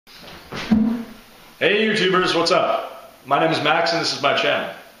Hey YouTubers, what's up? My name is Max and this is my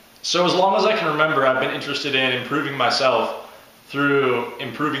channel. So as long as I can remember, I've been interested in improving myself through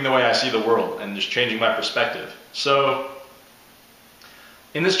improving the way I see the world and just changing my perspective. So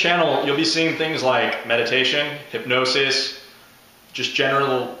in this channel, you'll be seeing things like meditation, hypnosis, just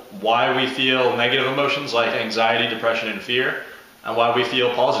general why we feel negative emotions like anxiety, depression, and fear, and why we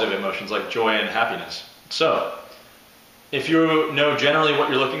feel positive emotions like joy and happiness. So if you know generally what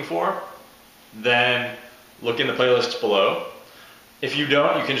you're looking for, then look in the playlists below. If you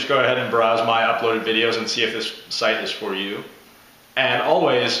don't, you can just go ahead and browse my uploaded videos and see if this site is for you. And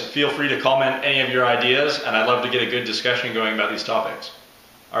always feel free to comment any of your ideas, and I'd love to get a good discussion going about these topics.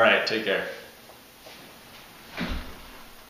 All right, take care.